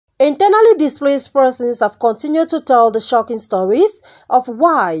Internally displaced persons have continued to tell the shocking stories of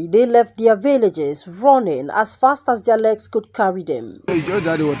why they left their villages running as fast as their legs could carry them. It's just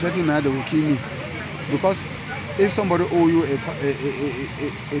that they were threatening me that they will kill me. Because if somebody owe you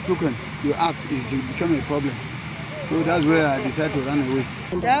a token, you ask, it become a problem. So that's where I decided to run away.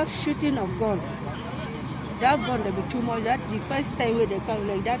 That shooting of gun, that gun will be too much. That the first time where they come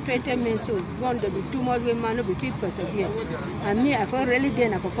like that 20 minutes, so gun will be too much. We man will be people persevere. And me, I felt really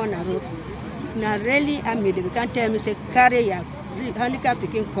then I on a road. Now really, I made it. You can't tell me say carry your handicap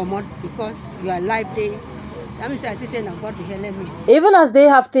picking come out because you are alive there. Even as they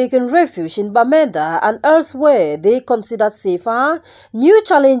have taken refuge in Bamenda and elsewhere they considered safer, new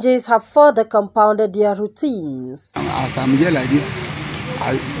challenges have further compounded their routines. As I'm here like this,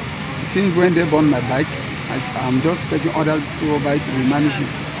 since when they bought my bike, I'm just taking other people's bike to be managing.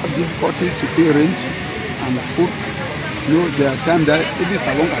 Difficulties to pay rent and food. You know, there are times that if it's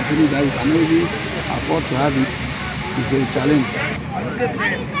a long activity that we cannot really afford to have it, it's a challenge.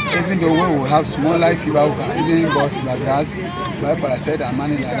 Even though we will have small life fever, we can even go fever grass, but I said I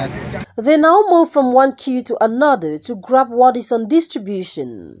manage like that. They now move from one queue to another to grab what is on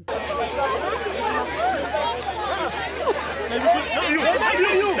distribution.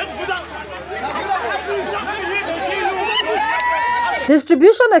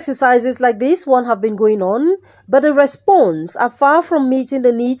 Distribution exercises like this one have been going on, but the response are far from meeting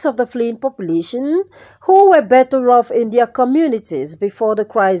the needs of the fleeing population who were better off in their communities before the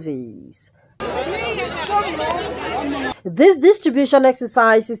crisis. This distribution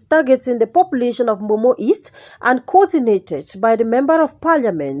exercise is targeting the population of Momo East and coordinated by the Member of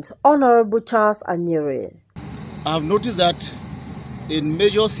Parliament, Honorable Charles Anyere. I have noticed that in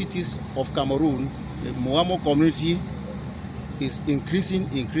major cities of Cameroon, the Moamo community is increasing,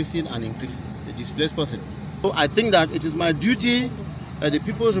 the displaced person. So I think that it is my duty as the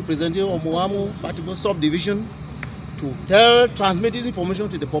people's representative of Moamo particular subdivision to transmit this information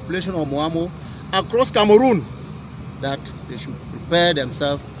to the population of Moamo across Cameroon that they should prepare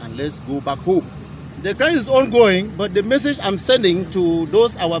themselves and let's go back home. The crisis is ongoing, but the message I'm sending to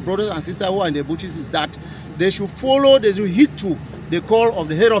those our brothers and sisters who are in the bushes is that they should heed to the call of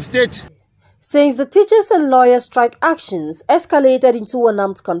the head of state. Since the teachers and lawyers' strike actions escalated into an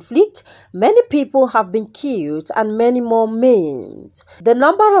armed conflict, many people have been killed and many more maimed. The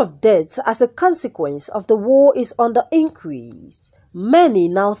number of deaths as a consequence of the war is on the increase. Many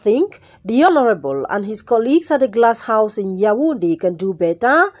now think the Honorable and his colleagues at the Glass House in Yaoundé can do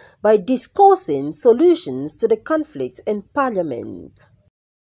better by discussing solutions to the conflict in Parliament.